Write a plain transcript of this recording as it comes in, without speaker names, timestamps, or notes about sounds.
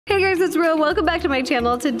it's Ro. Welcome back to my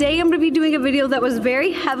channel. Today I'm going to be doing a video that was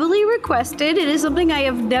very heavily requested. It is something I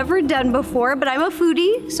have never done before, but I'm a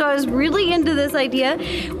foodie, so I was really into this idea.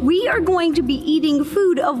 We are going to be eating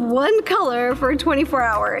food of one color for 24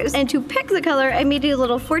 hours. And to pick the color, I made a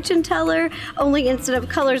little fortune teller, only instead of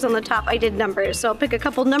colors on the top, I did numbers. So I'll pick a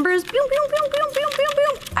couple numbers. Boom, boom, boom, boom, boom, boom,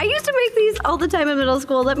 boom. I used to make these all the time in middle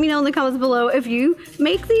school. Let me know in the comments below if you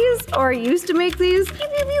make these or used to make these. Pew,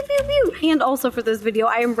 pew, pew, pew, pew. And also for this video,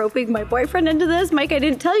 I am roping my boyfriend into this. Mike, I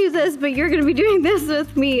didn't tell you this, but you're gonna be doing this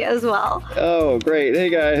with me as well. Oh, great. Hey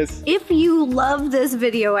guys. If you love this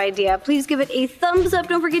video idea, please give it a thumbs up.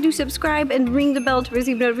 Don't forget to subscribe and ring the bell to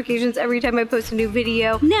receive notifications every time I post a new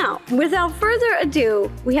video. Now, without further ado,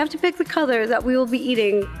 we have to pick the color that we will be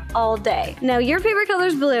eating all day. Now, your favorite color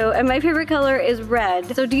is blue, and my favorite color is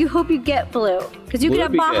red. So do you hope you get blue? Because you could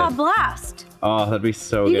have Baja Blast. Oh, that'd be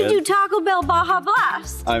so good. You can do Taco Bell Baja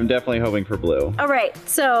Blast. I'm definitely hoping for blue. All right,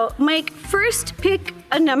 so Mike, first pick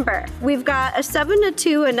a number. We've got a 7, a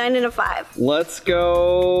 2, a 9, and a 5. Let's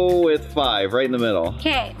go with 5, right in the middle.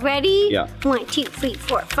 Okay, ready? Yeah. 1, 2, 3,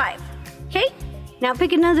 4, 5. Okay, now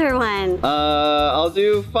pick another one. I'll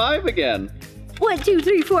do 5 again. 1, 2,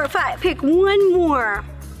 3, 4, 5. Pick one more.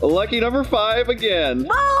 Lucky number 5 again.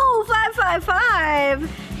 Whoa, 5, 5,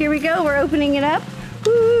 5. Here we go, we're opening it up.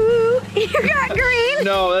 Ooh, you got green.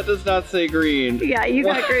 No, that does not say green. Yeah, you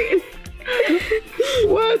got green.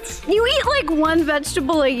 What? You eat like one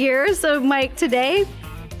vegetable a year, so Mike, today,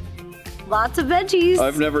 lots of veggies.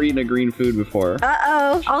 I've never eaten a green food before.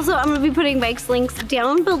 Uh-oh. Also, I'm gonna be putting Mike's links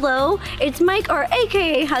down below. It's Mike, or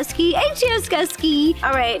AKA Husky, HUSKY.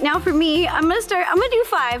 All right, now for me, I'm gonna do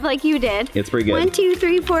 5 like you did. It's pretty good. 1, 2,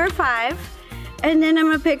 3, 4, 5. And then I'm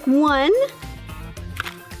gonna pick 1,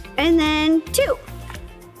 and then 2.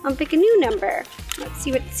 I'll pick a new number. Let's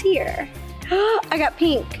see what's here. I got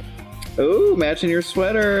pink. Ooh, matching your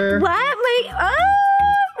sweater. What?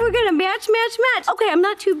 We're gonna match, match, match. Okay, I'm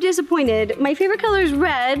not too disappointed. My favorite color is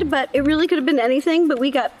red, but it really could have been anything, but we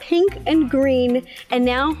got pink and green. And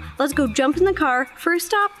now, let's go jump in the car. First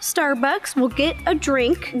stop, Starbucks. We'll get a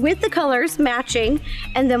drink with the colors matching,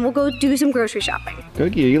 and then we'll go do some grocery shopping.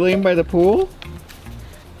 Cookie, are you laying by the pool?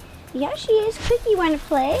 Yeah, she is. Cookie, wanna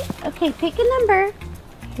play? Okay, pick a number.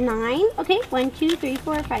 9. Okay, 1, 2, 3,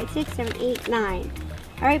 4, 5, 6, 7, 8, 9.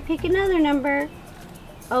 All right, pick another number.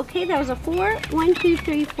 Okay, that was a 4. 1, 2,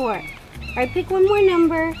 3, 4. All right, pick one more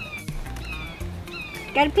number.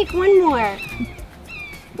 Gotta pick one more.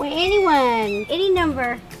 Wait, anyone. Any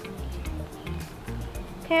number.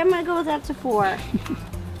 Okay, I'm gonna go with that's a 4.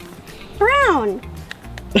 Brown.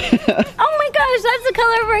 Oh my gosh, that's the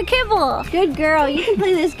color of our kibble. Good girl, you can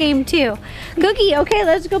play this game too. Cookie, okay,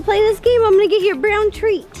 let's go play this game. I'm gonna get you a brown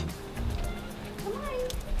treat. Come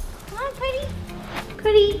on, Cookie.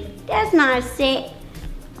 Cookie, that's not sick.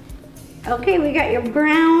 Okay, we got your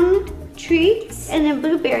brown treats and then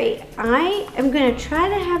blueberry. I am gonna try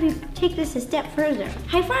to have you take this a step further.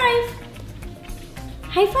 High five.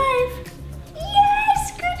 High five.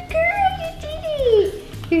 Yes, good girl, you did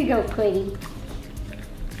it. Here you go, Cookie.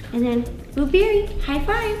 And then blueberry, high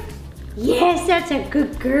five. Yes, that's a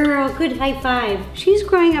good girl, good high five. She's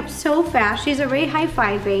growing up so fast. She's already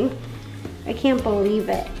high-fiving. I can't believe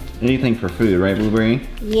it. Anything for food, right, Blueberry?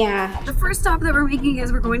 Yeah. The first stop that we're making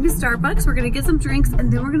is we're going to Starbucks. We're gonna get some drinks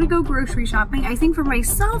and then we're gonna go grocery shopping. I think for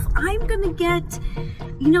myself, I'm gonna get,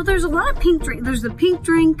 you know, there's a lot of pink drink. There's the pink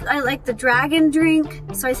drink. I like the dragon drink.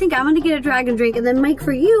 So I think I'm gonna get a dragon drink. And then Mike,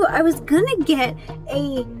 for you, I was gonna get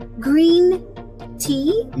a green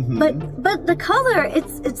tea, but the color,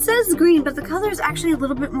 it says green, but the color is actually a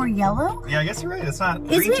little bit more yellow. Yeah, I guess you're right. It's not,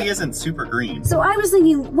 green tea isn't super green. So I was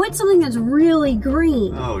thinking, what's something that's really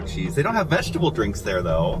green? Oh, geez. They don't have vegetable drinks there,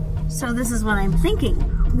 though. So this is what I'm thinking.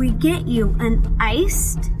 We get you an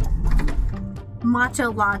iced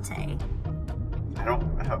matcha latte.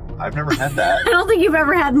 I've never had that. I don't think you've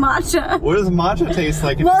ever had matcha. What does matcha taste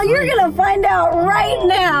like? Well, you're gonna find out right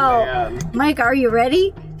now. Man. Mike, are you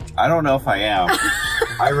ready? I don't know if I am.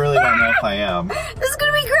 I really don't know if I am. This is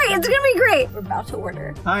gonna be great. It's gonna be great. We're about to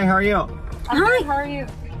order. Hi, how are you? Hi, how are you?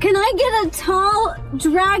 Can I get a tall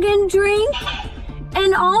dragon drink?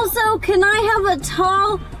 And also, can I have a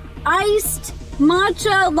tall iced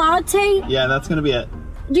matcha latte? Yeah, that's gonna be it.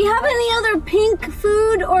 Do you have any other pink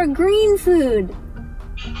food or green food?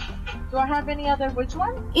 Do I have any other, which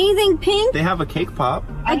one? Anything pink? They have a cake pop.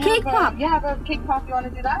 A cake pop? Yeah, I have a cake pop. You want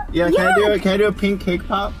to do that? Yeah, can I do a cake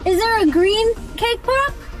pop? Is there a green cake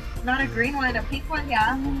pop? Not a green one, a pink one,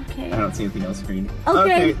 yeah. Okay. I don't see anything else green.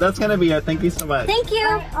 Okay. That's gonna be it. Thank you so much. Thank you.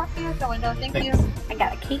 All right, I'll see you at the window. Thank Thanks. you. I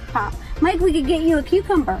got a cake pop. Mike, we could get you a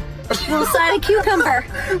cucumber. A little side of cucumber.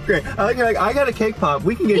 Great. I got a cake pop.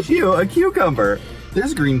 We can get you a cucumber.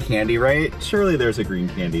 There's green candy, right? Surely there's a green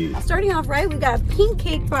candy. Starting off right, we got a pink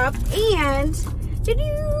cake pop and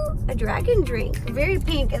a dragon drink. Very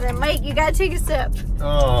pink. And then Mike, you gotta take a sip.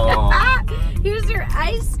 Oh. Here's your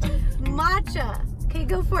iced matcha. Okay,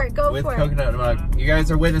 go for it. Go With for it. coconut milk. You guys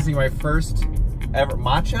are witnessing my first ever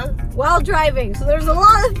matcha? While driving, so there's a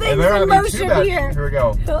lot of things in motion here. Here we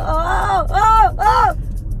go. Oh!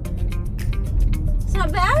 It's not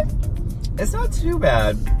bad? It's not too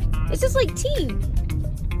bad. It's just like tea.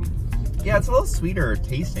 Yeah, it's a little sweeter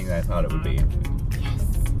tasting than I thought it would be. Yes.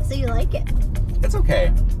 So you like it? It's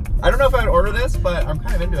okay. I don't know if I'd order this, but I'm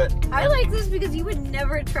kind of into it. I like this because you would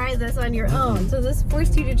never try this on your own, so this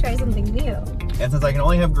forced you to try something new. And since I can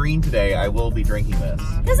only have green today, I will be drinking this.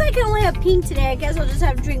 Because I can only have pink today, I guess I'll just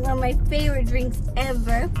have to drink one of my favorite drinks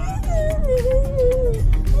ever.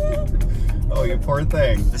 Oh, you poor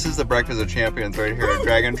thing. This is the breakfast of champions right here. A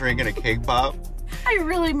dragon drink and a cake pop. I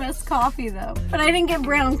really miss coffee though. But I didn't get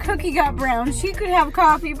brown. Cookie got brown. She could have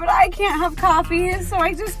coffee, but I can't have coffee, so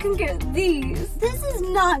I just can get these. This is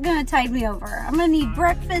not gonna tide me over. I'm gonna need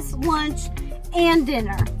breakfast, lunch, and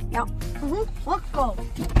dinner. Yep. Let's go.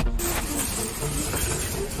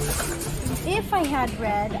 If I had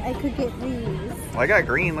red, I could get these. Well, I got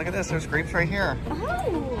green. Look at this. There's grapes right here.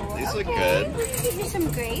 Oh, These look okay. good. We can give you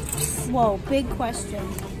some grapes. Whoa, big question.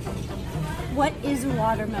 What is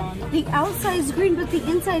watermelon? The outside's green, but the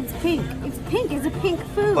inside's pink. It's pink. It's a pink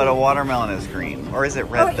food. But a watermelon is green. Or is it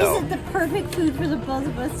red, though? Or is it the perfect food for the both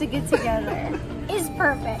of us to get together? It's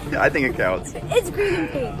perfect. Yeah, I think it counts. It's green and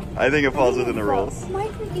pink. I think it falls within the rules.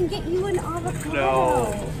 Mike, we can get you an avocado.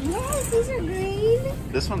 No. Yes, these are green.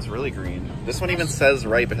 This one's really green. This one even says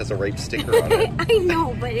ripe. It has a ripe sticker on it. I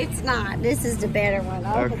know, but it's not. This is the better one.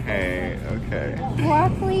 Okay.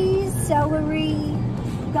 Broccoli, celery,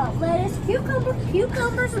 got lettuce,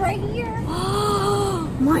 cucumbers right here.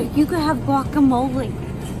 Mike, you could have guacamole.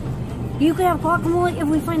 You could have guacamole if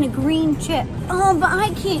we find a green chip. Oh, but I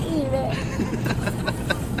can't eat it.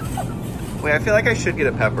 Wait, I feel like I should get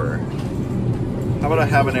a pepper. How about a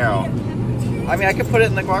habanero? I mean, I could put it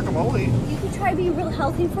in the guacamole. You could try being real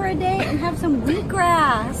healthy for a day and have some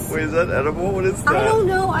wheatgrass. Wait, is that edible? What is that? I don't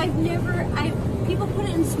know. People put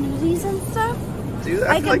it in smoothies and stuff. Dude,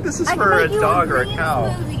 I feel like this is for a dog or a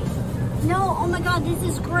cow. No, oh my God, this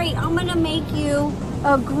is great. I'm gonna make you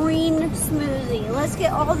a green smoothie. Let's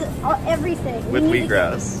get everything. With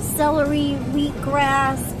wheatgrass. Celery,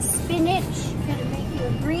 wheatgrass, spinach. I'm gonna make you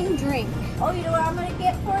a green drink. Oh, you know what I'm gonna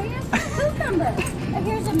get for you? Cucumber. And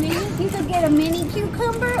here's a mini. You could get a mini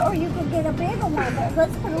cucumber or you could get a bigger one. But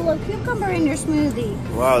let's put a little cucumber in your smoothie.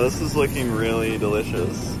 Wow, this is looking really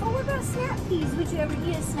delicious. Oh, what about snap peas? Would you ever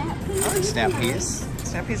eat a snap pea? I like snap peas.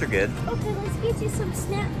 Snap peas are good. Okay, let's get you some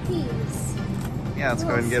snap peas. Yeah, let's go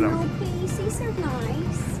ahead and get them. Small peas. These are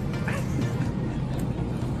nice.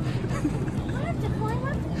 I have to climb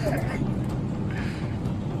up here.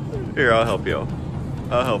 Here, I'll help you.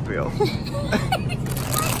 I'll help you.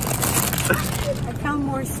 I found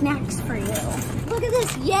more snacks for you. Look at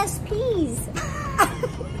this. Yes, peas.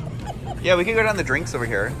 Yeah, we can go down the drinks over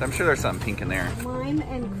here. I'm sure there's something pink in there. Lime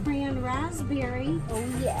and cran raspberry. Oh,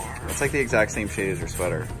 yeah. It's like the exact same shade as your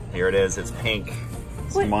sweater. Here it is. It's pink.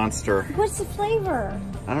 It's a monster. What's the flavor?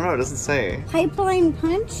 I don't know. It doesn't say. Pipeline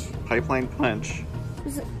punch? Pipeline punch.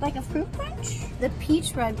 Is it like a fruit punch? The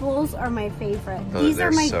peach Red Bulls are my favorite. Oh, These they're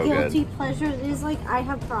are my so guilty pleasure. It is like I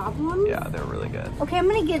have problems. Yeah, they're really good. Okay, I'm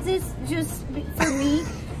gonna get this just for me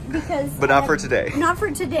because. But not for today. Not for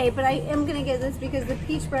today, but I am gonna get this because the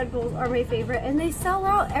peach Red Bulls are my favorite and they sell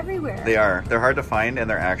out everywhere. They are. They're hard to find and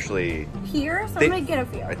they're actually Here, so I'm gonna get a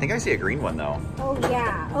few. I think I see a green one though. Oh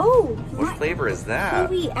yeah. Oh. What flavor is that?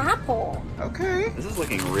 Kiwi apple. Okay. This is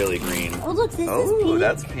looking really green. Oh look, this is Oh, pink.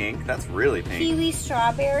 that's pink. That's really pink. Kiwi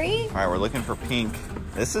strawberry. All right, we're looking for pink.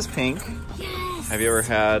 This is pink. Yes. Have you ever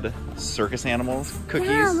had circus animals cookies?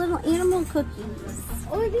 Yeah, little animal cookies.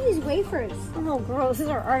 Oh, look at these wafers. Oh, gross. These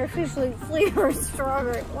are artificially flavored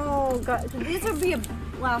strawberry. Oh, God. These would be a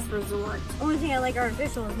last resort. Only thing I like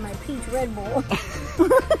artificial is my peach Red Bull.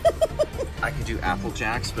 I could do Apple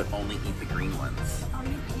Jacks, but only eat the green ones. Are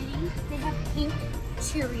you kidding? They have pink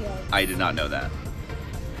Cheerios. I did not know that.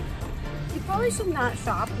 You probably should not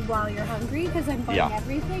shop while you're hungry because I'm buying Yeah.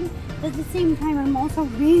 everything. But at the same time, I'm also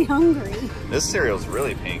really hungry. This cereal's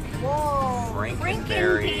really pink. Whoa.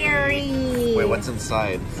 Frankenberry. Wait, what's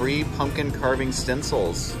inside? Free pumpkin carving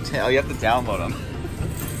stencils. Oh, you have to download them.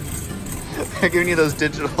 They're giving you those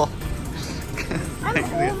digital. I'm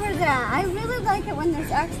over that. I really like it when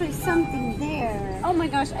there's actually something there. Oh my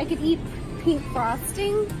gosh, I could eat pink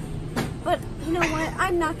frosting, but you know what?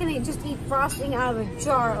 I'm not gonna just eat frosting out of a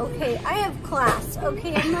jar, okay? I have class,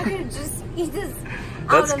 okay? I'm not gonna just eat this out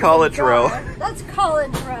That's of college a jar. row. That's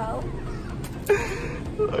college row.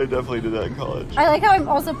 I definitely did that in college. I like how I'm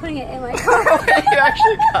also putting it in my car. You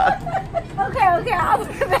actually got it. Okay, I'll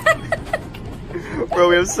put it back. Bro,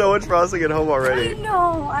 we have so much frosting at home already.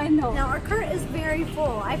 I know. Now our cart is very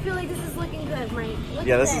full. I feel like this is looking good, Mike. Look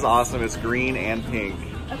Yeah, at this is awesome. It's green and pink.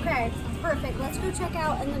 Okay, perfect. Let's go check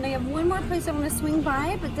out, and then I have one more place I want to swing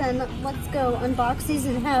by, but then let's go unbox these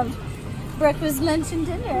and have breakfast, lunch, and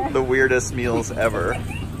dinner. The weirdest meals ever.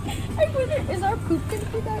 I wonder, is our poop gonna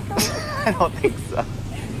be that color? I don't think so.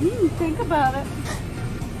 Think about it.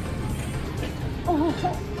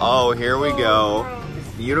 Oh, here we go. gross.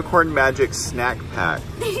 Unicorn Magic Snack Pack.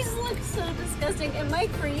 These look so disgusting. And Mike,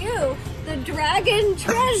 for you, the Dragon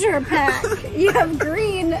Treasure Pack. You have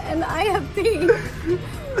green and I have pink.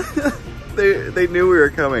 They knew we were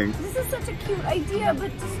coming. This is such a cute idea,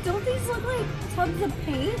 but don't these look like tubs of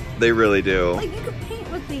paint? They really do. Like you could paint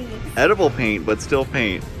with these. Edible paint, but still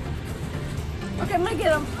paint. Okay, I'm gonna get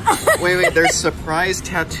them. Wait, there's surprise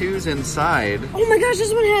tattoos inside. Oh my gosh,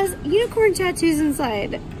 this one has unicorn tattoos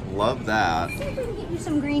inside. Love that. See if we can get you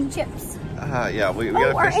some green chips. Yeah, we Oh,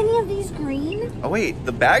 gotta are fish. any of these green? Oh wait,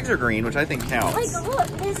 the bags are green, which I think counts. Like, look,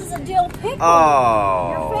 this is a dill pickle. Oh,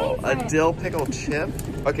 Your a favorite. dill pickle chip?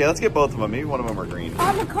 Okay, let's get both of them. Maybe one of them are green.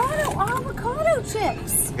 Avocado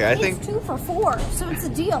chips. Okay, I it's think- 2 for $4, so it's a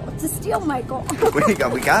deal. It's a steal, Michael. we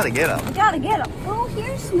gotta get them. We gotta get them. Oh,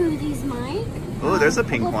 here's smoothies, Mike. Oh, there's a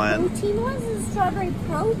pink Well, one. protein ones is strawberry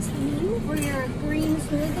protein for your green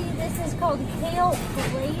smoothie. This is called kale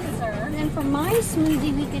blazer. And then for my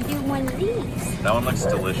smoothie, we could do one of these. That one looks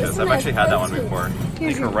delicious. This I've one actually has had that one protein. before. I Here's think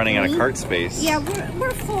we're your running out of green. cart space. Yeah, we're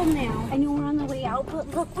full now. I know we're on the way out, but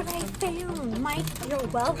look what I found. Mike, you're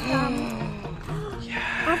welcome.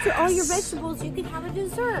 After all your vegetables, you can have a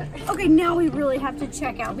dessert. Okay, now we really have to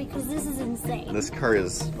check out because this is insane. This cart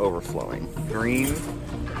is overflowing. Green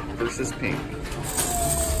versus pink.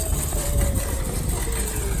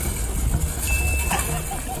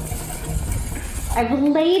 I've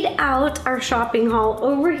laid out our shopping haul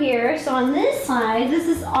over here. So on this side, this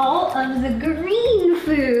is all of the green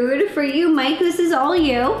food for you, Mike. This is all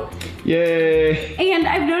you. Yay! And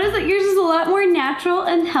I've noticed that yours is a lot more natural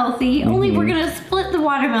and healthy. Only we're gonna split the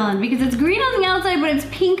watermelon because it's green on the outside, but it's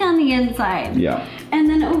pink on the inside. Yeah. And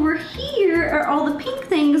then over here are all the pink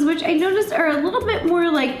things, which I noticed are a little bit more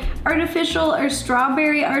like artificial or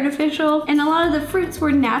strawberry artificial. And a lot of the fruits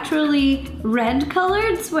were naturally red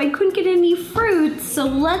colored, so I couldn't get any fruits. So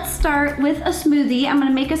let's start with a smoothie. I'm gonna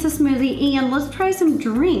make us a smoothie and let's try some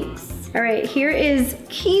drinks. All right, here is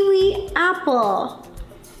kiwi apple.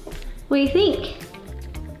 What do you think?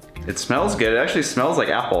 It smells good. It actually smells like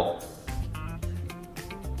apple.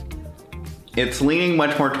 It's leaning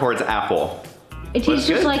much more towards apple. It tastes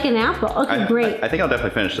just good. like an apple. Okay, great. I think I'll definitely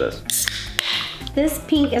finish this. This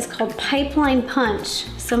pink is called Pipeline Punch.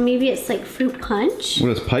 So maybe it's like fruit punch. What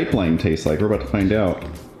does pipeline taste like? We're about to find out.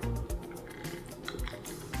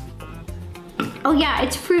 Oh yeah,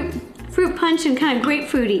 it's fruit punch and kind of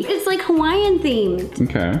grapefruity. It's like Hawaiian themed.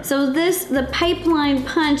 Okay. So the Pipeline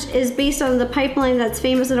Punch is based on the pipeline that's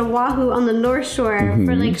famous in Oahu on the North Shore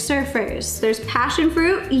for like surfers. There's passion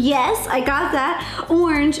fruit, yes, I got that.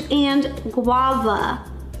 Orange and guava.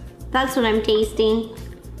 That's what I'm tasting.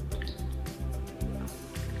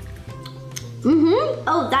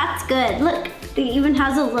 Oh, that's good. Look, it even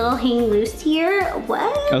has a little hang loose here.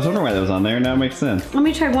 What? I was wondering why that was on there. Now it makes sense. Let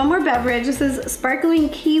me try one more beverage. This is sparkling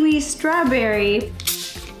kiwi strawberry.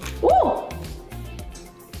 Ooh.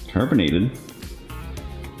 Carbonated.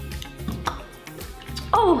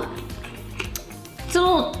 Oh. It's a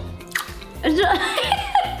little.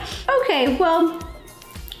 Okay, well,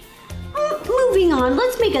 moving on.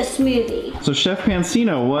 Let's make a smoothie. So Chef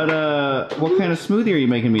Pansino, what kind of smoothie are you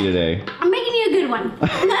making me today? I'm making you a good one.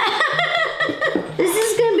 This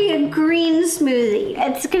is gonna be a green smoothie.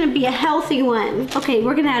 It's gonna be a healthy one. Okay,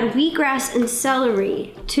 we're gonna add wheatgrass and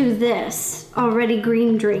celery to this already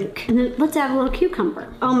green drink. And then let's add a little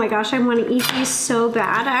cucumber. Oh my gosh, I wanna eat these so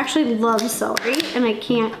bad. I actually love celery and I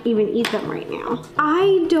can't even eat them right now.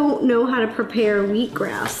 I don't know how to prepare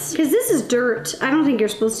wheatgrass because this is dirt. I don't think you're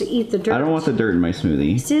supposed to eat the dirt. I don't want the dirt in my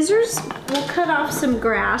smoothie. Scissors will cut off some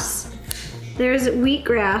grass. There's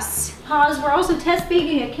wheatgrass. Pause, we're also test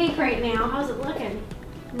baking a cake right now. How's it looking?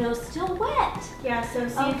 No, still wet. Yeah, so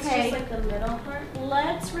see, it's just like the middle part.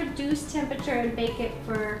 Let's reduce temperature and bake it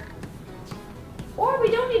for Or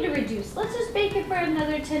we don't need to reduce. Let's just bake it for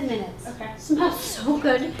another 10 minutes. Okay. Smells so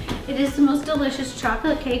good. It is the most delicious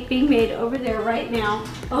chocolate cake being made over there right now.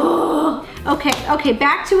 Oh, okay,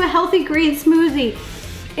 back to a healthy green smoothie.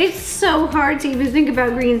 It's so hard to even think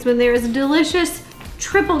about greens when there is a delicious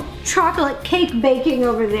triple chocolate cake baking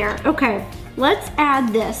over there. Okay, let's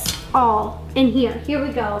add this all in here. Here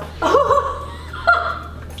we go.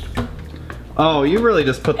 Oh, you really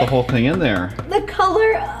just put the whole thing in there. The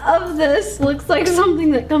color of this looks like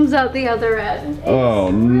something that comes out the other end.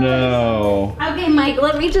 Oh no. Okay, Mike,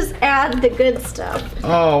 let me just add the good stuff.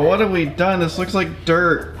 Oh, what have we done? This looks like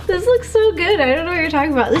dirt. This looks so good. I don't know what you're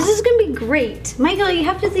talking about. This is gonna be great. Michael, you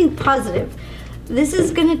have to think positive. This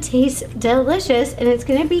is gonna taste delicious and it's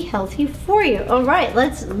gonna be healthy for you. All right,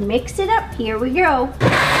 let's mix it up. Here we go.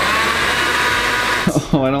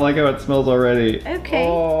 Oh, I don't like how it smells already. Okay.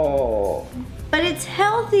 Oh. But it's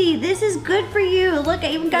healthy. This is good for you. Look,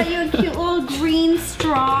 I even got you a cute little green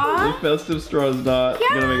straw. The festive straw is not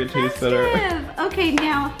gonna make it taste better. Okay,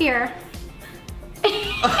 now here.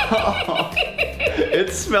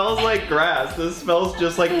 It smells like grass. This smells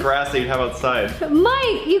just like grass that you'd have outside.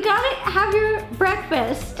 Mike, you gotta have your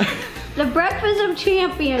breakfast. The breakfast of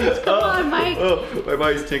champions. Come on, Mike. Oh, my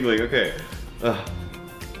body's tingling. Okay.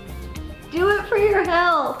 Do it for your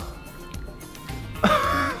health.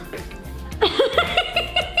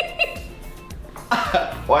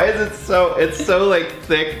 Why is it so, it's so like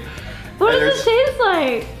thick. What does it taste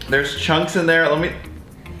like? There's chunks in there. Let me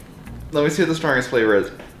see what the strongest flavor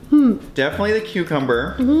is. Definitely the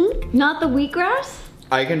cucumber. Not the wheatgrass?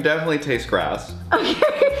 I can definitely taste grass.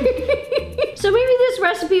 Okay. So maybe this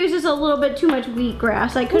recipe was just a little bit too much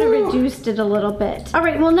wheatgrass. I could have reduced it a little bit. All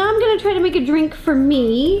right, well now I'm gonna try to make a drink for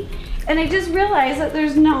me. And I just realized that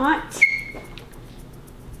there's not.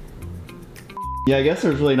 Yeah, I guess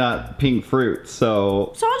there's really not pink fruit,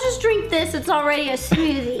 so. So I'll just drink this. It's already a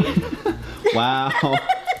smoothie. Wow.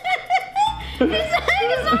 It's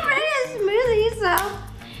already a smoothie, so,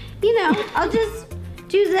 you know, I'll just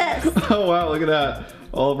do this. Oh wow, look at that.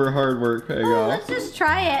 All of her hard work paying off. Let's just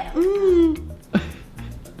try it.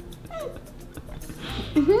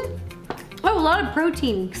 Oh, a lot of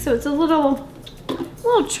protein. So it's a little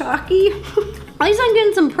chalky. At least I'm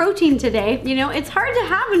getting some protein today. You know, it's hard to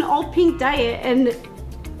have an all pink diet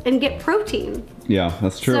and get protein. Yeah,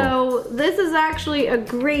 that's true. So this is actually a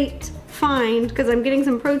great find because I'm getting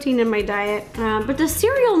some protein in my diet. But the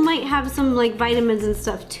cereal might have some like vitamins and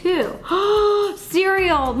stuff too.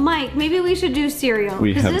 Cereal, Mike, maybe we should do cereal.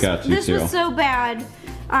 We have got to This cereal. was so bad.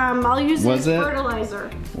 I'll use this fertilizer.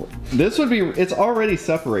 This would be, it's already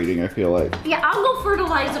separating, I feel like. Yeah, I'll go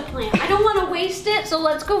fertilize a plant. I don't want to waste it, so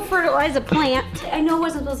let's go fertilize a plant. I know I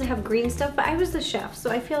wasn't supposed to have green stuff, but I was the chef, so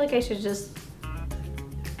I feel like I should just...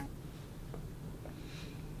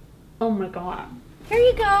 Oh my God. Here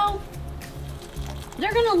you go.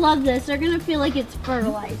 They're gonna love this. They're gonna feel like it's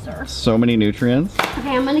fertilizer. So many nutrients.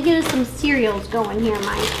 Okay, I'm gonna get us some cereals going here,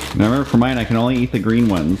 Mike. Remember, for mine, I can only eat the green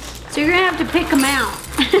ones. So you're gonna have to pick them out.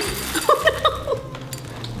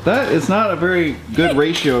 That is not a very good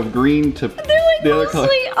ratio of green to They're like the other color.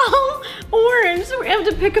 mostly all orange, so we have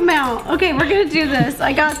to pick them out. Okay, we're gonna do this.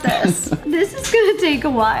 I got this. This is gonna take a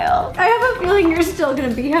while. I have a feeling you're still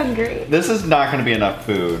gonna be hungry. This is not gonna be enough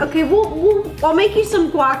food. Okay, I'll make you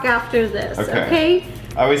some guac after this, okay?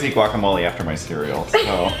 I always eat guacamole after my cereal, so.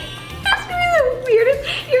 That's gonna be the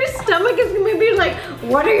weirdest. Your stomach is gonna be like,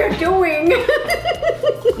 what are you doing?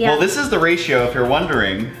 Yeah. Well, this is the ratio, if you're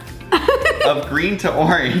wondering, of green to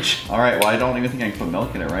orange. All right, well, I don't even think I can put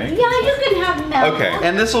milk in it, right? Yeah, you can have milk. Okay,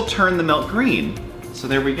 and this will turn the milk green. So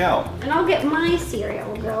there we go. And I'll get my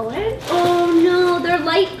cereal going. Oh no, they're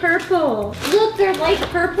light purple. Look, they're light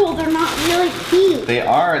purple. They're not really pink. They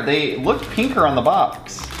are. They look pinker on the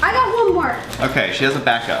box. I got one more. Okay, she has a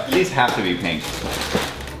backup. These have to be pink.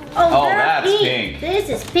 Oh, that's pink. This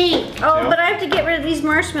is pink. Oh, Yep. but I have to get rid of these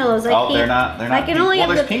marshmallows. I can't. They're not I can pink. only Well,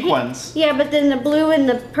 have there's the pink ones. Yeah, but then the blue and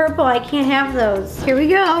the purple, I can't have those. Here we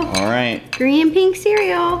go. All right. Green and pink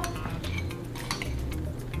cereal.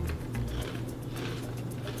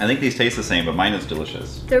 I think these taste the same, but mine is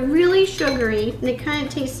delicious. They're really sugary, and they kind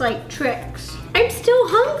of taste like Trix. I'm still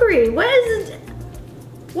hungry.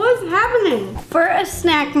 What's happening? For a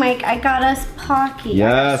snack, Mike, I got us Pocky.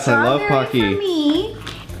 Yes, I love Strawberry Pocky. For me,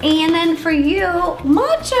 and then for you,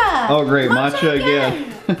 matcha. Oh, great, matcha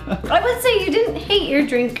again. I would say you didn't hate your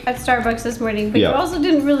drink at Starbucks this morning, but you Yeah. also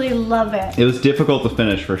didn't really love it. It was difficult to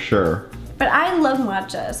finish for sure. But I love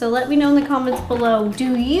matcha, so let me know in the comments below.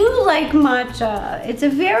 Do you like matcha? It's a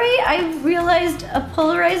very, I've realized, a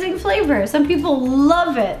polarizing flavor. Some people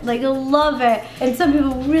love it, like love it, and some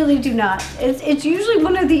people really do not. It's usually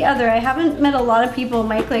one or the other. I haven't met a lot of people,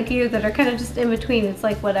 Mike, like you, that are kind of just in between. It's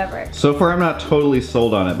like whatever. So far I'm not totally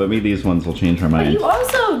sold on it, but maybe these ones will change my mind. But you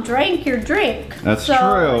also drank your drink. That's so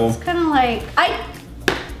true. It's kind of like,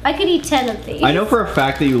 I could eat 10 of these. I know for a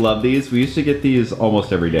fact that you love these. We used to get these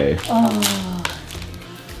almost every day. Oh.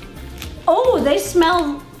 Oh, they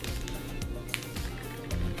smell.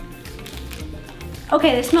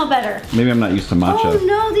 Okay, they smell better. Maybe I'm not used to matcha. Oh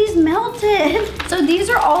no, these melted. So these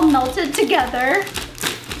are all melted together.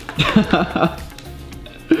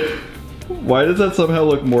 Why does that somehow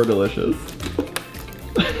look more delicious?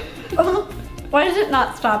 Oh, why is it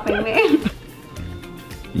not stopping me?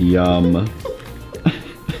 Yum.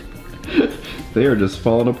 They are just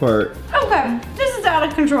falling apart. Okay, this is out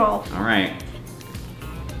of control. All right.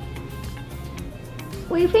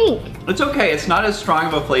 What do you think? It's okay. It's not as strong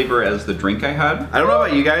of a flavor as the drink I had. I don't know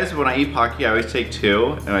about you guys, but when I eat Pocky, I always take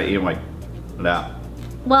 2 and I eat them like that.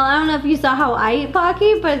 Well, I don't know if you saw how I eat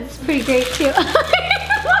Pocky, but it's pretty great too.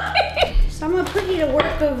 So I'm gonna put you to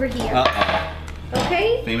work over here. Uh-oh.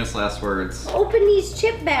 Okay? Famous last words. Open these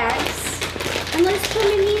chip bags and let's put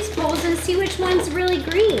them in these bowls and see which one's really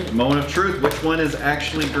green. Moment of truth. Which one is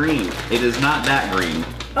actually green? It is not that green.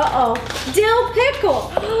 Uh-oh. Dill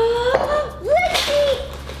pickle. Let's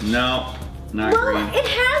see. No, not Well, green. it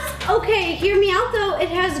has, okay, hear me out though. It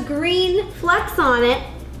has green flecks on it,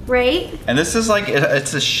 right? And this is like,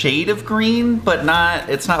 it's a shade of green, but not,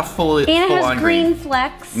 it's not fully And it full has on green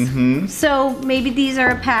flecks. Mm-hmm. So maybe these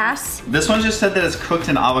are a pass. This one just said that it's cooked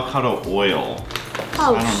in avocado oil.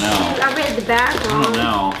 Oh, I don't know. shoot, I read the bag I wrong. don't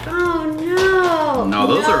know. Oh no. No,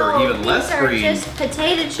 those are even less green. These are just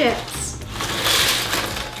potato chips.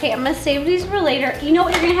 Okay, I'm gonna save these for later. You know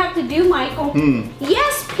what you're gonna have to do, Michael?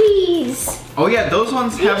 Yes, peas. Oh yeah, those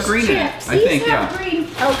ones have These green chips, in it. I think, these have yeah. green.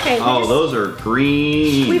 Okay. Oh, those are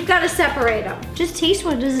green. We've got to separate them. Just taste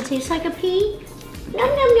one. Does it taste like a pea? Yum,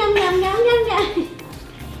 yum, yum, yum, yum, yum, yum.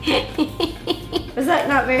 Was that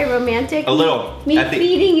not very romantic? A little. Me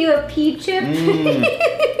feeding you a pea chip?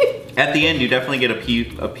 At the end, you definitely get a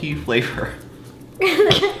pea flavor.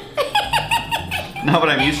 Not what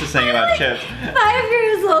I'm used to saying about chips. 5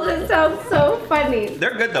 years old, it sounds so funny.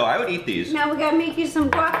 They're good though, I would eat these. Now we gotta make you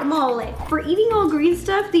some guacamole. For eating all green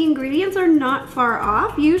stuff, the ingredients are not far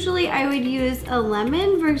off. Usually I would use a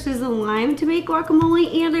lemon versus a lime to make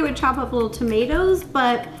guacamole, and I would chop up little tomatoes,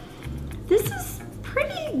 but this is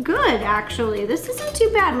pretty good actually. This isn't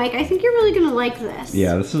too bad, Mike. I think you're really gonna like this.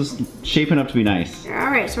 Yeah, this is shaping up to be nice. All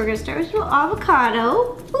right, so we're gonna start with a little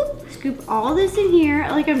avocado. Boop. Scoop all this in here.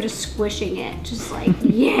 Like I'm just squishing it. Just like,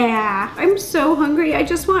 yeah. I'm so hungry. I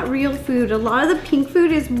just want real food. A lot of the pink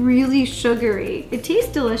food is really sugary. It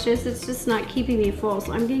tastes delicious. It's just not keeping me full,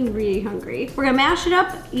 so I'm getting really hungry. We're gonna mash it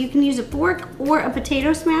up. You can use a fork or a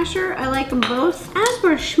potato smasher. I like them both. As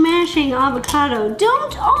we're smashing avocado,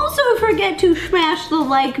 don't also forget to smash the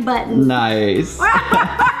like button. Nice.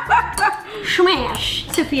 Smash.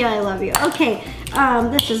 Sophia, I love you. Okay,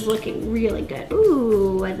 this is looking really good.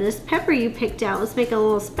 Ooh, and this pepper you picked out, let's make it a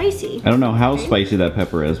little spicy. I don't know how spicy that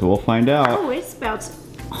pepper is, but we'll find out. Oh, it's about,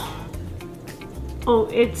 oh,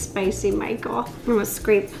 it's spicy, Michael. We're gonna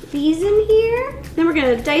scrape these in here. Then we're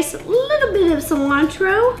gonna dice a little bit of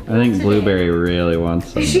cilantro. I think Blueberry really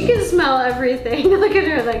wants some. She can smell everything. Look at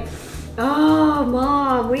her like, oh,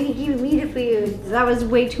 Mom, we can give me the food. That was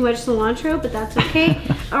way too much cilantro, but that's okay.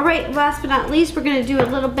 All right, last but not least, we're gonna do a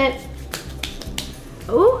little bit,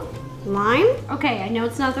 ooh, lime. Okay, I know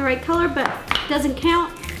it's not the right color, but doesn't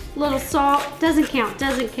count. Little salt, doesn't count,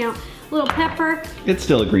 doesn't count. Little pepper. It's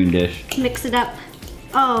still a green dish. Mix it up.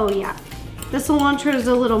 Oh yeah, the cilantro is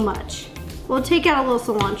a little much. We'll take out a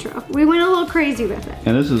little cilantro. We went a little crazy with it.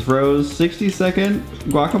 And this is Rose 60-second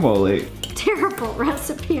guacamole. Terrible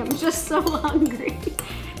recipe, I'm just so hungry.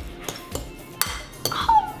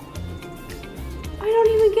 Oh, I don't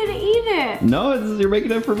even get to eat it. No, you're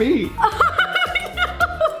making it for me. Oh,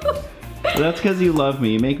 no. That's because you love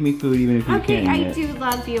me. You make me food even if you Okay, can't eat I it. do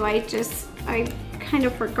love you. I kind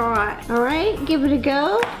of forgot. All right, give it a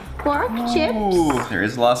go. Pork chips. Ooh, there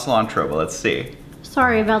is a lot of cilantro, but let's see.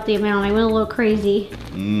 Sorry about the amount. I went a little crazy.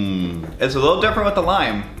 It's a little different with the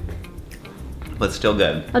lime, but still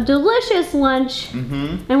good. A delicious lunch.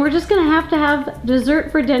 And we're just gonna have dessert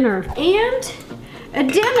for dinner. And a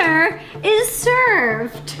dinner is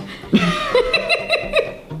served.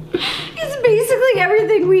 It's basically literally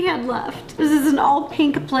everything we had left. This is an all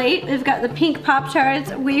pink plate. We've got the pink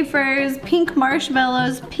Pop-Tarts, wafers, pink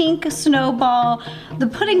marshmallows, pink snowball, the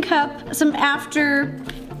pudding cup, some after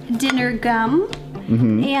dinner gum,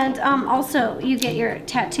 and also you get your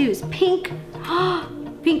tattoos. Pink,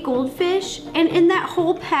 pink goldfish, and in that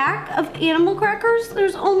whole pack of animal crackers,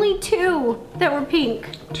 there's only 2 that were pink.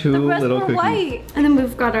 2 the rest little were cookies. white. And then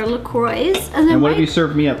we've got our LaCroix. And what have you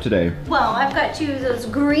served me up today? Well, I've got 2 of those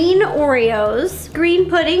green Oreos, green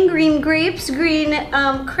pudding, green grapes, green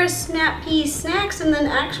crisp snap pea snacks, and then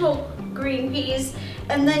actual green peas.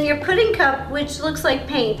 And then your pudding cup, which looks like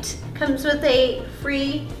paint, comes with a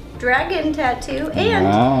free dragon tattoo and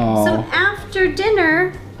some after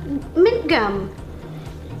dinner mint gum.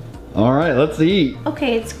 All right, let's eat.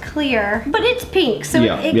 Okay, it's clear, but it's pink, so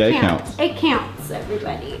it counts. It counts,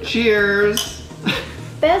 everybody. Cheers.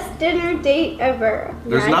 Best dinner date ever.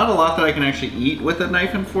 There's not a lot that I can actually eat with a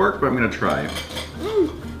knife and fork, but I'm gonna try.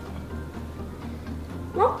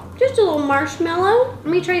 Well, just a little marshmallow. Let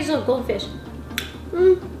me try these little goldfish.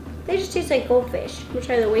 They just taste like goldfish. Let me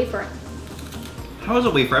try the wafer. How is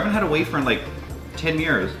a wafer? I haven't had a wafer in like 10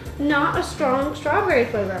 years. Not a strong strawberry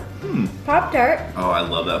flavor. Pop-Tart. Oh, I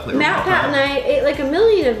love that flavor. Matt, Pat, and I ate like a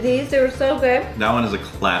million of these. They were so good. That one is a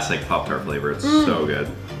classic Pop-Tart flavor. It's so good.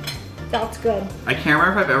 That's good. I can't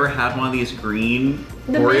remember if I've ever had one of these green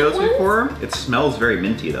The Oreos mint ones? before. It smells very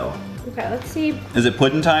minty though. Okay, let's see. Is it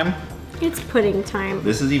pudding time? It's pudding time.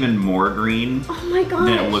 This is even more green Oh my gosh.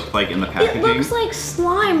 than it looked like in the packaging. It looks like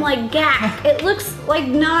slime, like gack. It looks like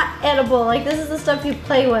not edible. Like this is the stuff you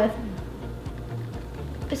play with.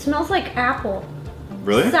 It smells like apple.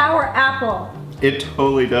 Really? Sour apple. It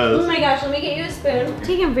totally Oh does. my gosh, let me get you a spoon. I'm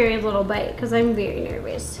taking a very little bite because I'm very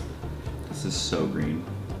nervous. This is so green.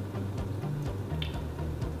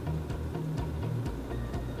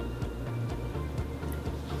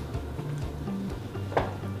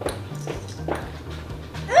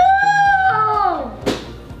 Oh!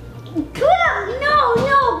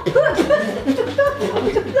 No!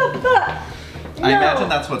 I imagine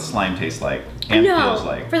that's what slime tastes like and feels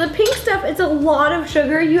like. For the pink stuff, it's a lot of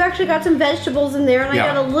sugar. You actually got some vegetables in there, and I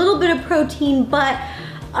got a little bit of protein, but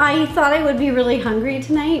I thought I would be really hungry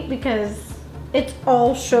tonight because it's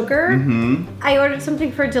all sugar. I ordered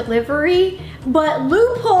something for delivery, but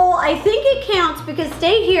loophole, I think it counts because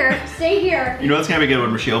stay here. You know it's gonna be good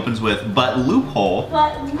when she opens with, but loophole.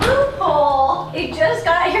 But loophole, it just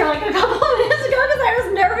got here like a couple of minutes ago because I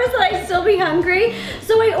was nervous that I'd still be hungry.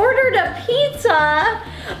 So I ordered a pizza,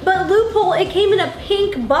 but loophole, it came in a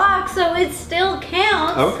pink box, so it still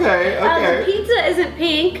counts. Okay, okay. The pizza isn't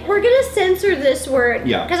pink. We're gonna censor this word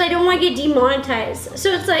because I don't want to get demonetized. So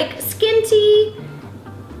it's like skinty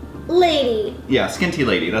lady. Yeah, skinty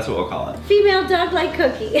lady, that's what we'll call it. Female dog-like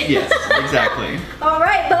cookie. Yes, exactly. All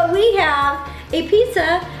right, but we have a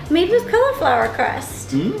pizza made with cauliflower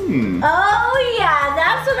crust. Oh yeah,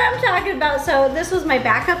 that's what I'm talking about. So this was my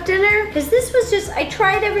backup dinner because this was just, I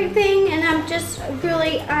tried everything and I'm just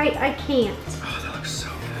really, I can't. Oh, that looks so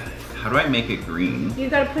good. How do I make it green? You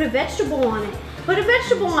gotta put a vegetable on it. Put a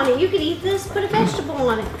vegetable on it. You could eat this, put a vegetable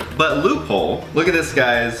on it. But loophole, look at this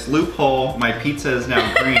guys. Loophole, my pizza is now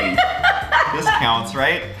green. This counts,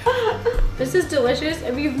 right? This is delicious.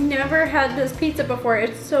 If you've never had this pizza before,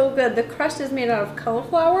 it's so good. The crust is made out of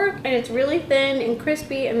cauliflower and it's really thin and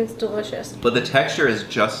crispy and it's delicious. But the texture is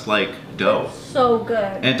just like dough. It's so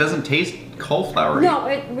good. And it doesn't taste cauliflower-y. No,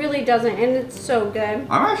 it really doesn't, and it's so good.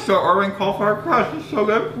 I'm gonna start ordering cauliflower crust. It's so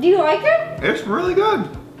good. Do you like it? It's really good.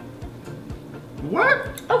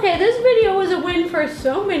 What? Okay, this video was a win for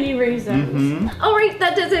so many reasons. All right,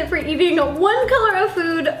 that does it for eating one color of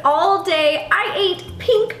food all day. I ate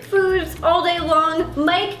pink foods all day long.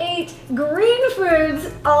 Mike ate green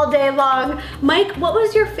foods all day long. Mike, what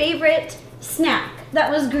was your favorite snack that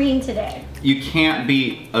was green today? You can't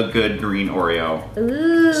beat a good green Oreo.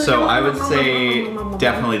 Ooh. So I would say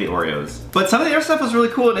definitely the Oreos. But some of the other stuff was really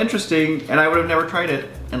cool and interesting, and I would have never tried it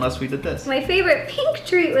unless we did this. My favorite pink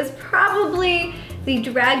treat was probably the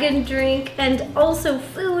dragon drink, and also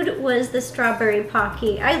food was the strawberry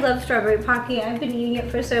Pocky. I love strawberry Pocky. I've been eating it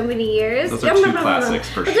for so many years. Those are two classics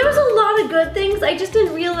for But there was a lot of good things. I just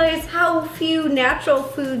didn't realize how few natural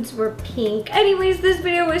foods were pink. Anyways, this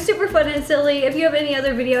video was super fun and silly. If you have any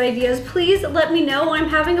other video ideas, please let me know. I'm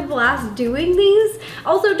having a blast doing these.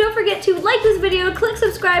 Also, don't forget to like this video, click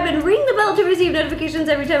subscribe, and ring the bell to receive notifications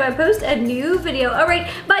every time I post a new video. All right,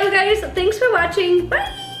 bye you guys. Thanks for watching.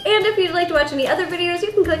 Bye. And if you'd like to watch any other videos,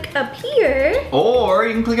 you can click up here. Or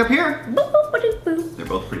you can click up here. Boop, boop, boop, boop. They're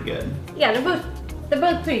both pretty good. Yeah, they're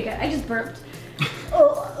both pretty good. I just burped.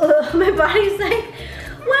 My body's like,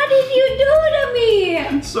 What did you do to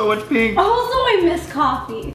me? So much pink. Also, I miss coffee.